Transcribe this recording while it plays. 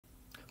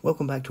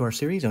Welcome back to our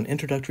series on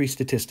Introductory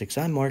Statistics.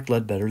 I'm Mark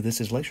Ledbetter.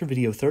 This is lecture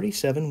video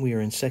 37. We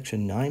are in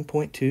section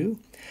 9.2.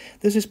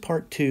 This is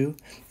part 2,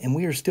 and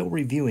we are still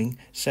reviewing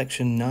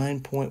section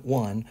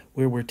 9.1,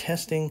 where we're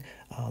testing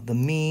the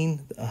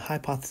mean, a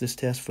hypothesis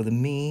test for the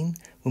mean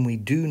when we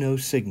do know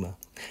sigma.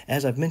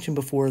 As I've mentioned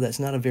before, that's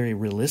not a very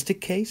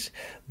realistic case,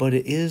 but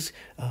it is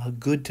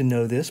good to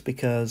know this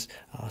because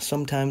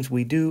sometimes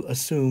we do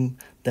assume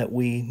that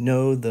we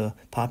know the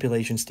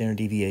population standard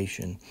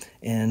deviation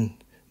and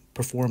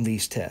perform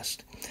these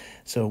tests.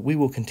 So we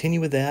will continue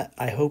with that.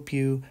 I hope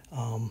you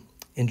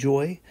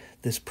enjoy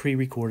this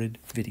pre-recorded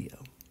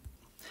video.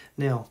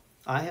 Now,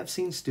 I have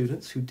seen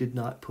students who did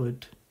not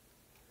put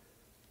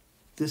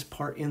this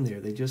part in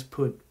there. They just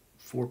put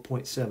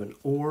 4.7,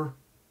 or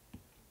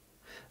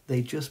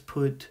they just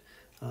put,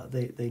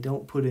 they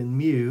don't put in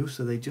mu,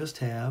 so they just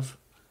have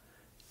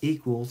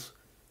equals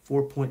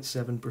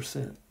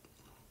 4.7%.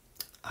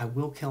 I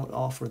will count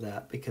off for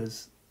that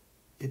because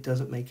it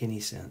doesn't make any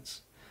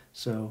sense.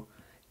 So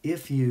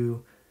if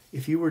you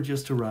were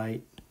just to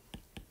write,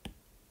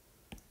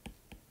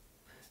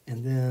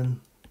 and then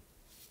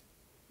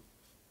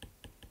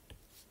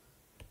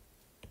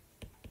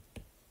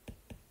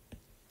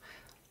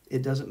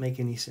it doesn't make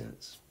any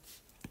sense.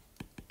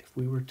 If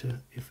we were to,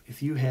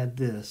 if you had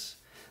this,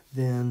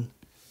 then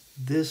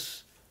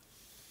this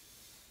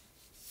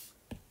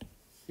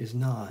is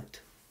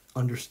not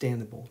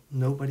understandable.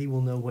 Nobody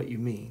will know what you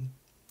mean,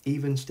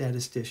 even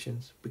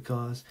statisticians,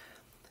 because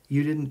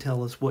you didn't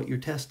tell us what you're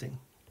testing.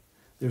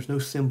 There's no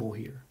symbol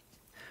here.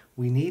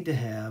 We need to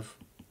have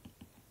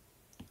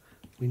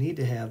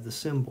the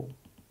symbol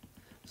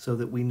so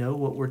that we know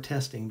what we're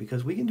testing,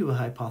 because we can do a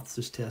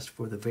hypothesis test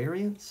for the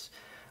variance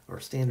or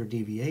standard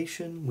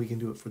deviation. We can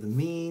do it for the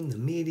mean, the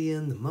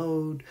median, the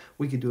mode.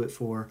 We could do it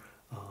for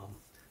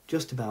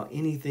just about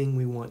anything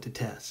we want to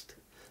test.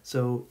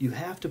 So you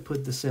have to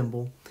put the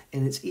symbol,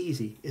 and it's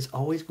easy. It's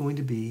always going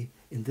to be,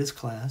 in this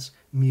class,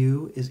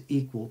 mu is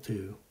equal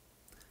to,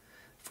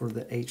 for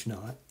the H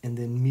naught, and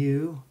then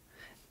mu,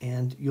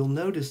 and you'll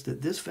notice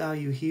that this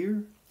value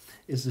here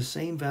is the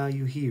same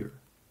value here.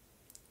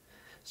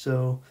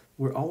 So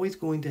we're always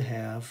going to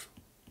have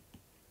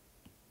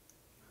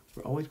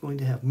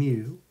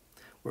mu,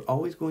 we're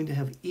always going to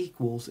have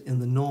equals in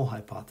the null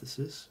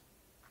hypothesis,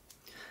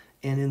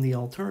 and in the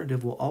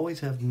alternative we'll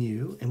always have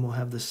mu, and we'll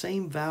have the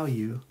same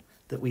value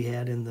that we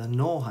had in the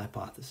null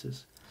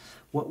hypothesis.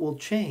 What will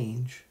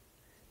change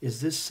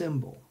is this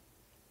symbol,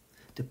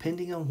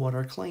 depending on what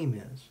our claim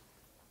is.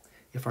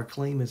 If our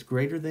claim is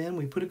greater than,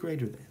 we put a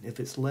greater than. If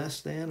it's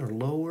less than or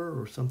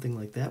lower or something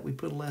like that, we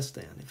put a less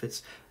than. If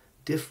it's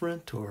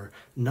different or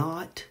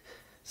not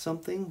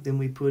something, then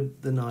we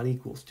put the not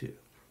equals to.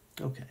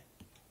 Okay.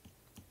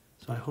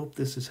 So I hope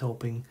this is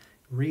helping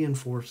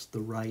reinforce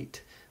the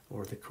right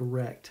or the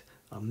correct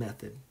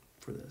method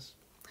for this.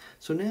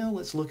 So now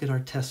let's look at our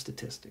test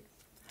statistic.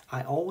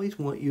 I always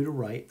want you to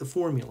write the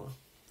formula.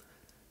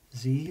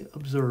 Z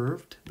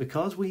observed,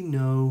 because we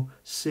know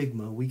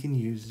sigma, we can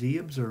use Z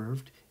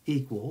observed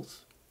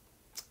equals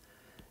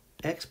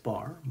X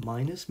bar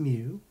minus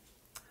mu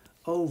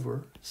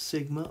over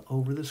sigma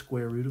over the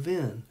square root of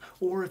n.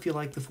 Or if you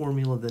like the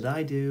formula that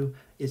I do,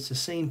 it's the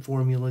same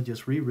formula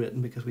just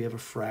rewritten because we have a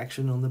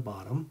fraction on the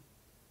bottom.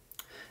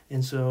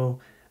 And so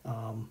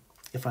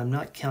if I'm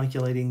not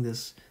calculating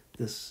this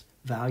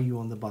value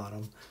on the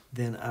bottom,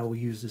 then I will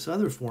use this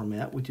other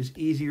format, which is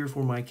easier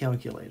for my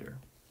calculator.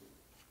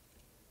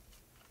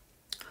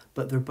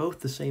 But they're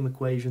both the same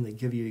equation. They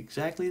give you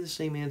exactly the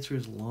same answer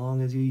as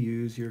long as you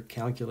use your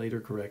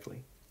calculator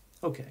correctly.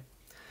 Okay,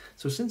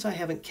 so since I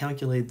haven't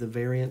calculated the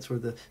variance or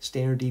the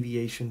standard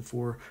deviation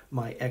for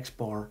my X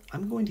bar,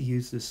 I'm going to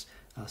use this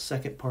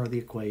second part of the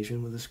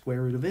equation with the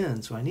square root of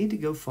n. So I need to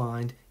go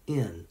find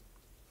n.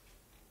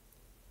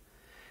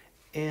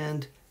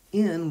 And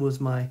n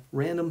was my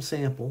random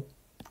sample,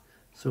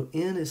 so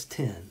n is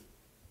 10.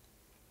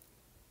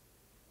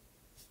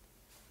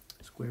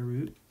 Square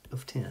root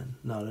of 10,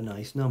 not a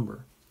nice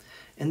number.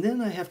 And then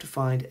I have to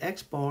find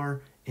X bar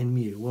and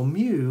mu. Well,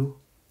 mu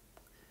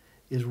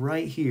is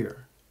right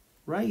here.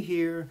 Right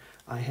here,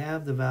 I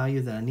have the value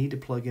that I need to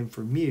plug in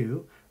for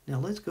mu. Now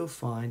let's go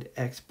find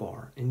X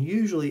bar. And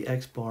usually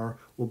X bar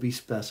will be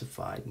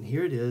specified. And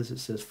here it is. It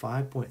says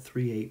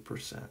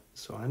 5.38%.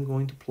 So I'm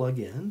going to plug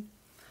in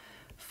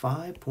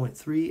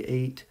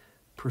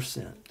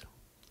 5.38%.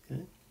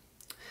 Okay?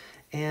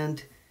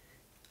 And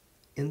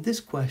in this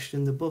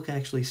question, the book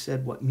actually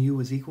said what mu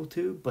was equal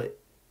to, but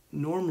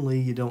normally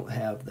you don't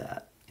have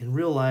that. In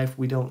real life,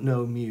 we don't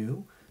know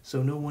mu,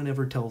 so no one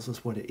ever tells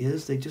us what it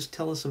is. They just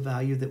tell us a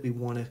value that we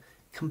want to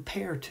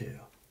compare to.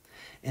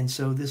 And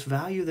so this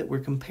value that we're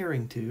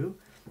comparing to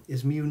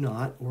is mu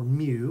naught, or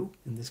mu,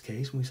 in this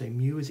case, when we say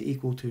mu is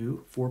equal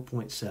to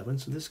 4.7,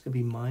 so this could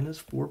be minus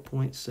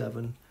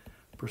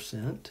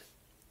 4.7%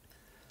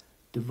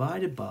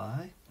 divided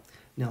by,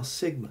 now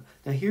sigma.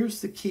 Now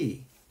here's the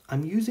key.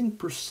 I'm using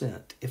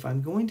percent. If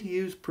I'm going to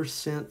use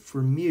percent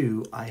for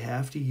mu, I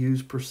have to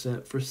use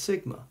percent for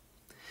sigma.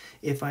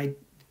 If I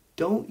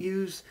don't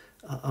use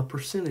a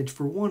percentage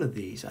for one of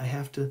these, I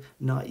have to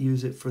not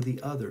use it for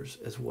the others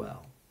as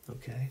well.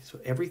 Okay, so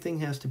everything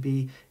has to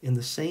be in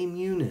the same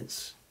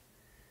units,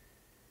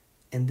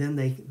 and then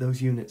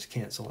those units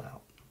cancel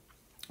out.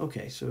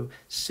 Okay, so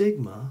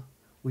sigma,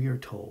 we are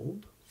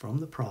told from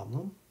the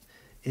problem,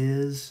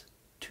 is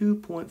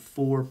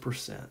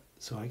 2.4%.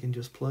 So I can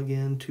just plug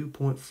in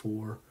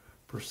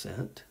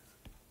 2.4%.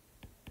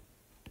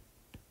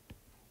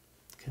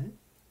 Okay,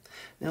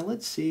 now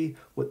let's see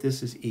what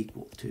this is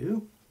equal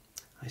to.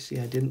 I see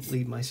I didn't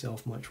leave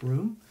myself much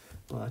room,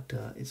 but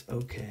it's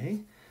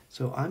okay.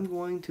 So I'm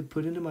going to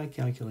put into my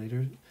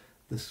calculator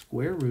the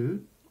square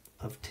root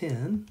of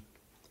 10,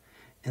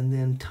 and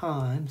then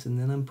times, and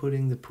then I'm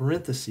putting the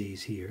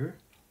parentheses here,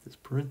 this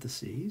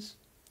parentheses,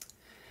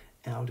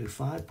 out to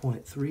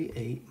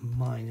 5.38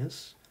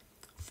 minus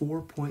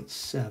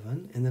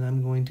 4.7, and then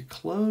I'm going to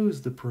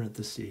close the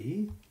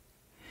parenthesis,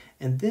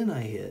 and then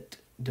I hit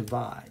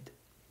divide.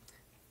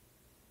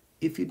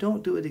 If you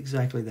don't do it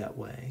exactly that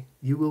way,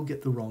 you will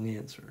get the wrong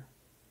answer.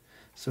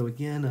 So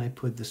again, I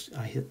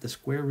hit the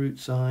square root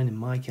sign in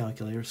my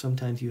calculator.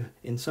 Sometimes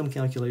in some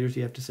calculators,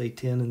 you have to say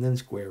 10 and then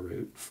square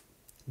root.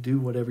 Do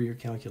whatever your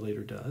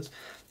calculator does.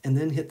 And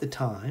then hit the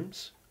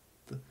times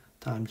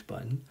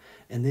button.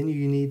 And then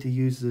you need to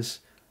use this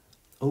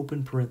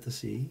open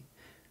parenthesis,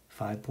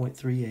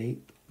 5.38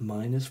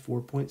 minus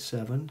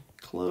 4.7,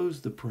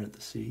 close the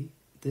parenthesis,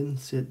 then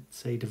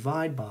say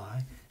divide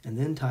by, and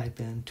then type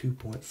in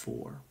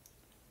 2.4.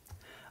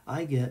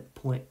 I get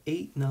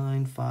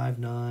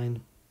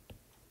 0.8959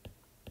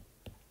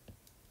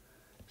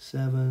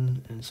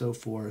 and so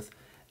forth.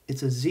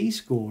 It's a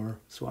z-score,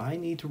 so I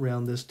need to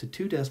round this to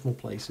 2 decimal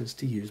places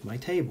to use my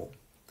table.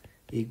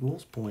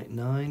 Equals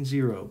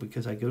 0.90,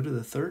 because I go to the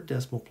 3rd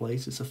decimal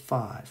place, it's a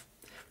 5.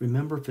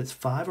 Remember, if it's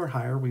 5 or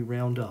higher, we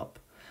round up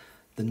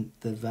the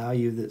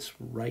value that's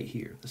right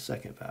here, the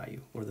second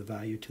value, or the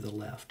value to the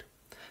left.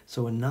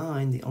 So a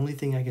 9, the only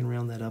thing I can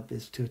round that up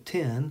is to a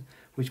 10,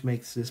 which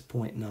makes this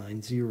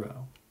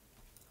 0.90.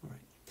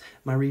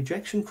 My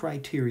rejection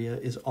criteria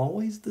is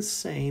always the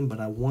same, but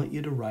I want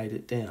you to write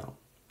it down.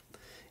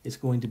 It's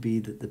going to be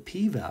that the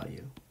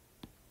p-value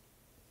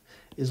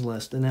is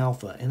less than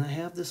alpha. And I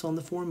have this on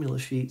the formula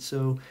sheet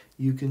so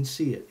you can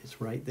see it.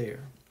 It's right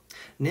there.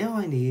 Now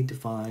I need to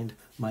find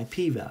my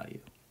p-value.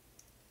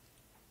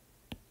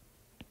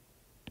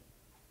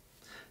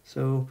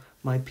 So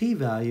my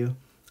p-value,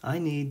 I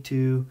need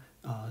to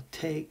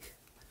take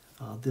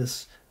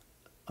this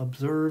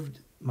observed,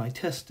 my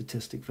test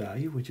statistic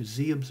value, which is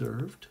z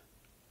observed.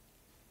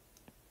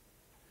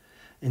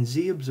 And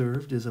z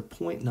observed is a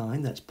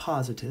 0.9, that's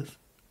positive.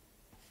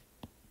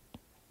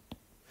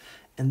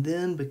 And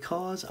then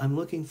because I'm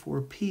looking for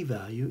a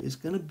p-value, it's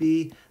going to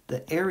be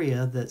the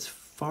area that's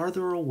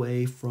farther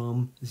away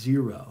from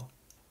 0.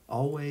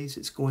 Always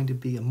it's going to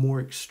be a more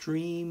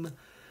extreme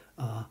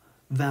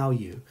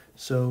value.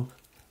 So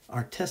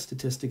our test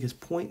statistic is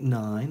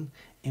 0.9,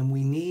 and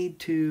we need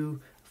to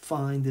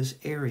find this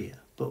area.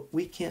 But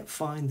we can't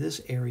find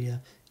this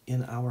area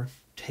in our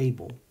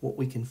table. What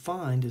we can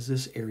find is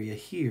this area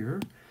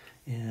here,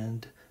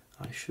 and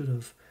I should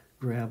have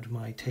grabbed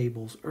my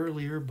tables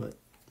earlier, but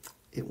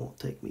it won't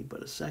take me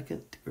but a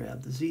second to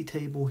grab the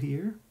z-table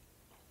here.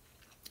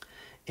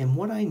 And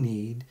what I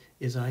need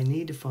is I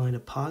need to find a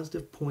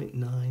positive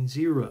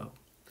 0.90.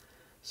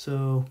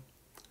 So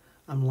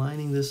I'm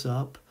lining this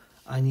up.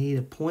 I need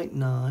a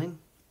 0.9,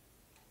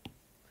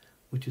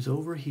 which is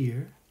over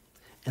here,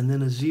 and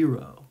then a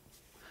 0.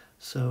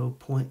 So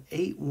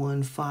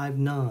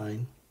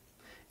 0.8159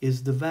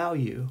 is the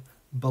value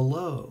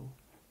below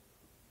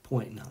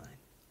 0.9.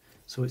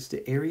 So it's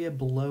the area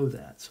below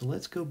that. So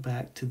let's go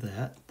back to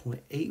that,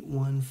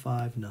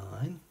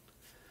 0.8159.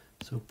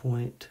 So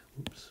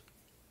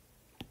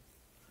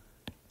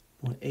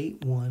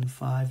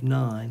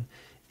 0.8159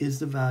 is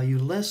the value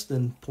less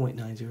than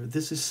 0.90.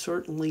 This is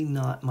certainly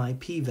not my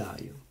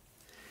p-value.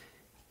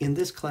 In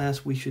this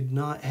class, we should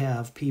not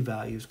have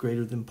p-values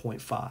greater than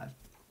 0.5.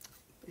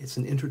 It's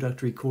an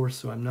introductory course,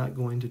 so I'm not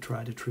going to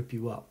try to trip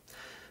you up.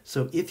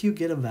 So if you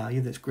get a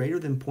value that's greater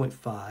than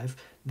 0.5,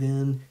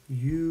 then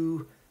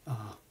you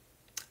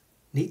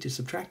need to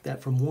subtract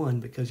that from 1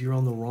 because you're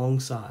on the wrong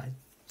side.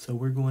 So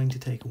we're going to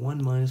take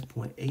 1 minus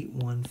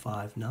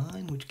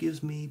 0.8159, which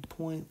gives me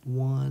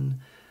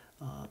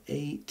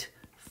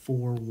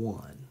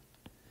 0.1841.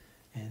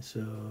 And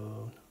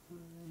so 9,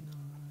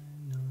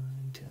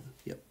 10.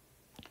 Yep.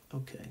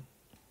 Okay.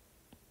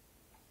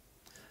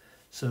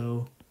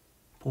 So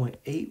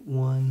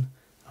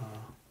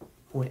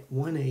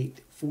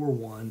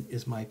 0.1841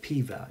 is my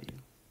p-value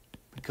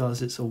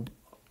because it's a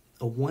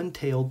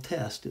one-tailed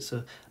test. It's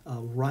a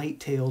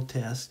right-tailed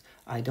test.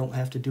 I don't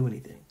have to do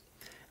anything.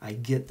 I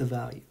get the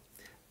value.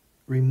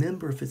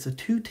 Remember, if it's a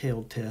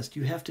two-tailed test,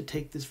 you have to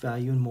take this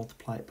value and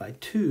multiply it by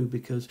 2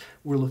 because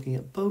we're looking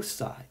at both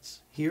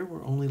sides. Here,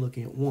 we're only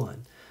looking at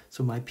 1.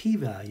 So my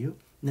p-value,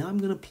 now I'm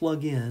going to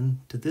plug in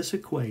to this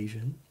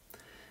equation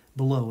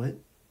below it.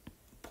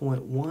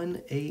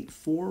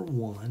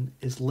 0.1841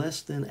 is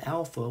less than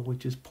alpha,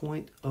 which is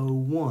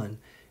 0.01.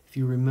 If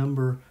you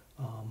remember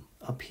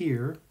up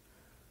here,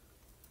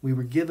 we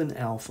were given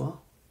alpha,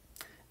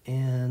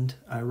 and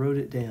I wrote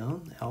it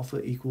down,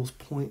 alpha equals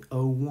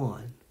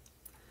 0.01.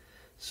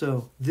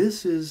 So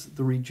this is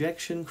the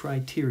rejection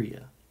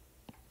criteria.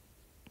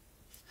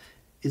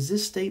 Is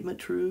this statement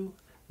true?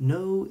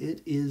 No,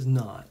 it is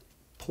not.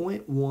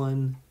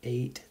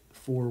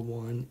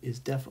 0.1841 is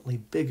definitely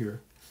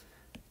bigger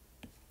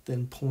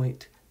than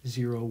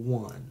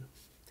 0.01.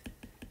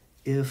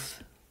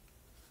 If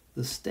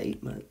the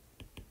statement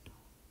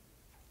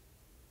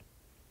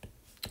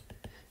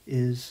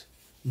is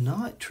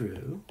not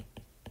true,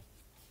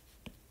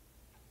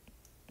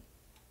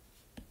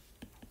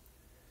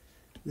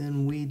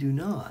 then we do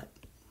not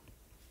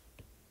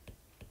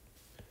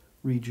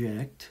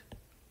reject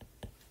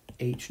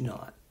H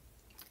naught.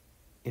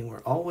 And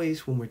we're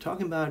always, when we're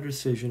talking about a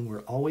decision,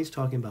 we're always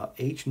talking about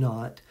H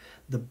naught,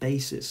 the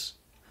basis,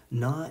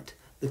 not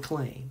the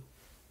claim.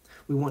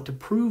 We want to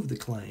prove the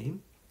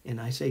claim, and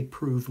I say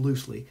prove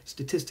loosely,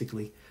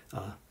 statistically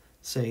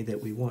say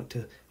that we want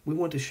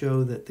to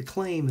show that the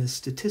claim is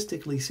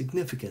statistically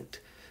significant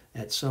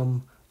at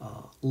some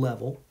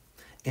level.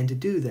 And to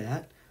do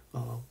that,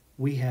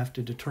 we have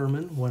to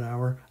determine what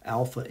our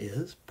alpha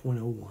is,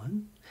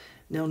 0.01.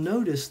 Now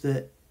notice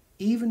that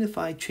even if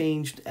I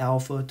changed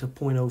alpha to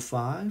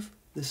 0.05,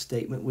 this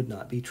statement would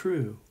not be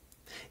true.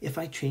 If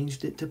I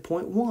changed it to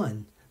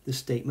 0.1, the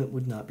statement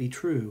would not be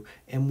true.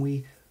 And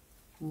we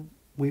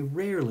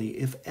rarely,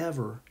 if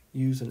ever,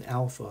 use an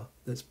alpha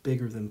that's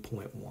bigger than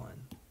 0.1.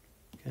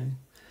 Okay?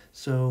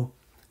 So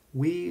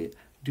we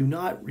do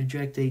not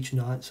reject H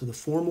naught. So the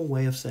formal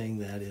way of saying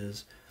that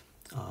is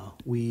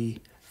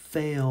we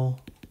fail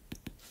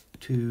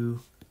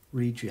to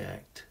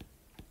reject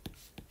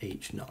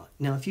H naught.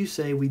 Now, if you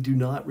say we do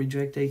not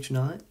reject H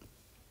naught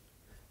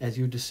as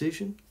your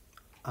decision,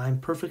 I'm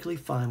perfectly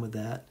fine with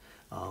that.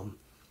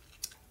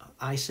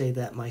 I say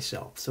that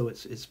myself, so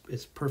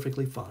it's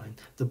perfectly fine.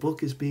 The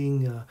book is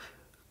being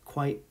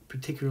quite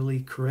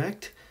particularly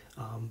correct,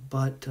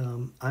 but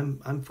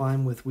I'm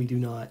fine with we do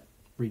not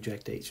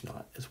reject H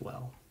naught as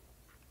well.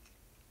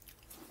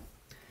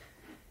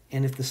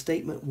 And if the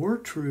statement were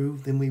true,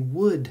 then we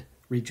would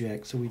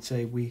reject, so we'd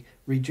say we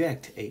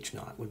reject H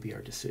naught would be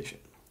our decision.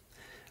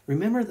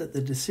 Remember that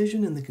the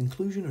decision and the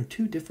conclusion are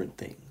two different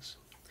things.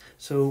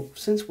 So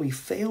since we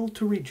fail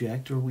to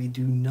reject, or we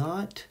do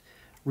not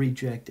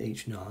reject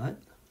H naught,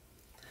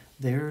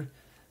 there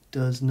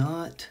does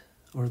not,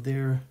 or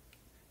there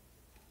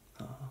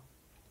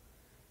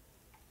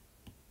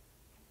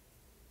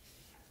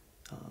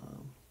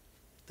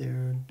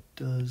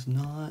does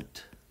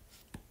not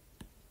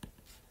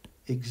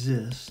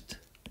exist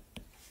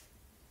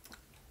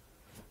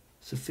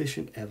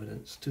sufficient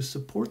evidence to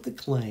support the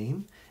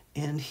claim.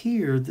 And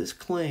here, this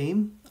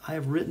claim, I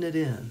have written it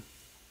in.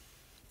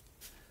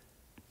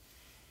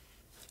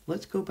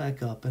 Let's go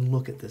back up and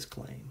look at this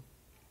claim.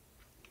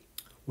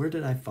 Where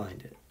did I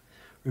find it?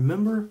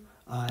 Remember,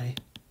 I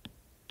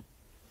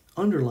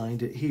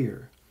underlined it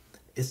here.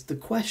 It's the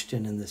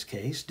question in this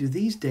case. Do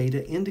these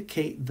data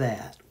indicate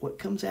that? What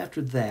comes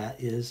after that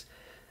is,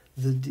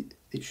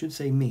 it should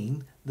say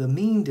mean. The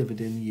mean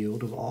dividend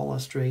yield of all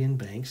Australian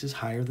banks is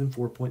higher than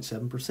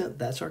 4.7%.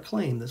 That's our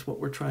claim. That's what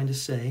we're trying to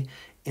say.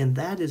 And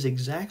that is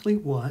exactly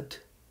what,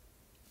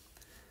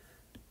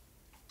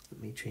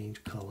 let me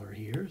change color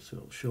here so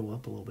it'll show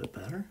up a little bit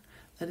better.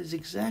 That is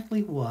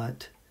exactly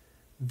what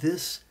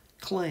this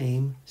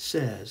claim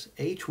says.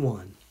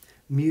 H1,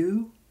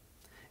 mu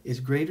is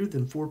greater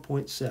than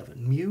 4.7.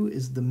 Mu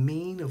is the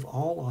mean of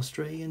all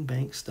Australian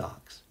bank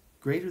stocks.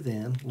 Greater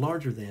than,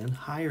 larger than,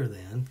 higher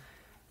than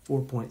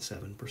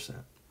 4.7%.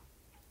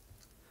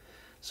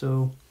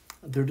 So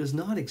there does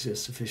not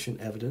exist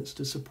sufficient evidence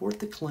to support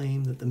the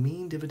claim that the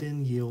mean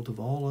dividend yield of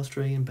all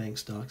Australian bank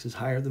stocks is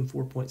higher than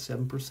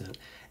 4.7%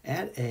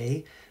 at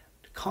a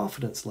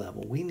confidence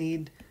level. We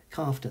need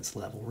confidence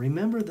level.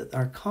 Remember that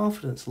our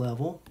confidence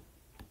level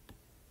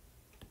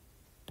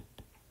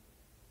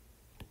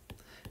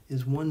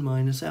is 1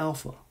 minus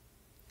alpha.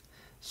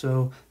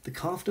 So the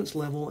confidence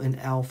level and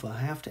alpha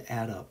have to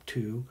add up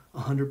to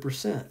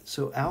 100%.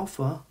 So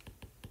alpha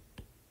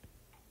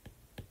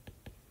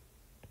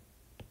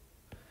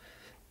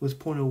was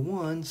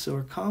 0.01, so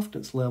our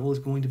confidence level is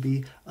going to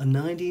be a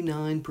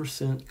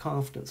 99%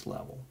 confidence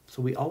level.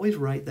 So we always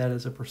write that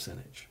as a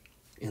percentage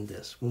in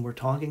this. When we're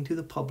talking to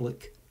the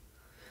public,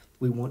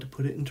 we want to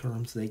put it in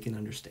terms they can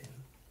understand.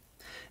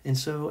 And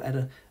so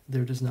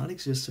there does not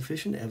exist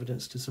sufficient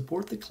evidence to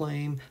support the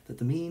claim that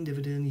the mean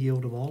dividend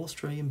yield of all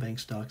Australian bank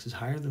stocks is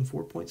higher than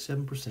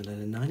 4.7% at a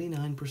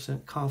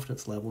 99%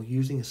 confidence level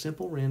using a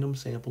simple random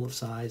sample of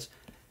size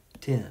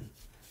 10.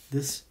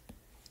 This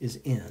is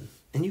N.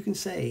 And you can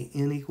say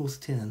N equals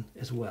 10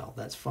 as well.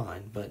 That's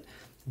fine, but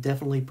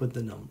definitely put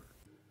the number.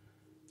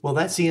 Well,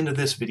 that's the end of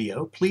this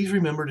video. Please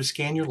remember to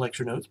scan your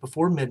lecture notes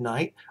before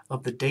midnight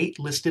of the date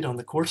listed on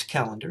the course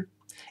calendar.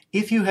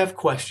 If you have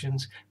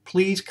questions,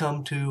 please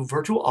come to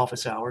virtual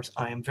office hours.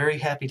 I am very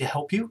happy to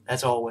help you,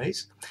 as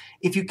always.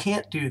 If you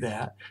can't do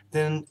that,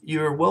 then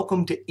you're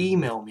welcome to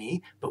email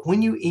me. But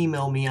when you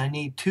email me, I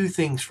need two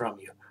things from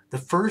you. The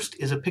first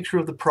is a picture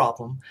of the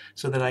problem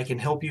so that I can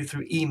help you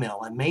through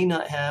email. I may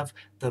not have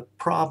the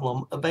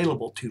problem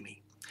available to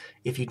me.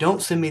 If you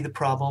don't send me the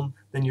problem,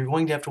 then you're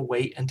going to have to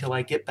wait until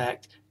I get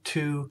back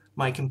to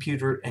my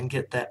computer and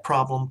get that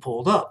problem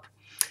pulled up.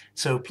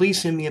 So please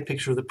send me a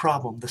picture of the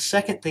problem. The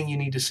second thing you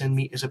need to send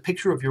me is a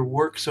picture of your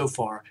work so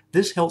far.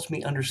 This helps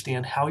me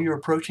understand how you're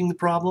approaching the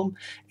problem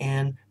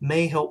and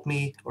may help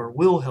me, or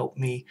will help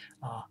me,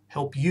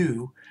 help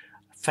you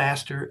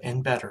faster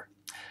and better.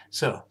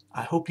 So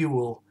I hope you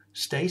will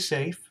stay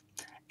safe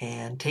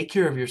and take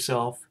care of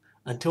yourself.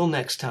 Until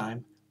next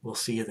time, we'll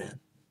see you then.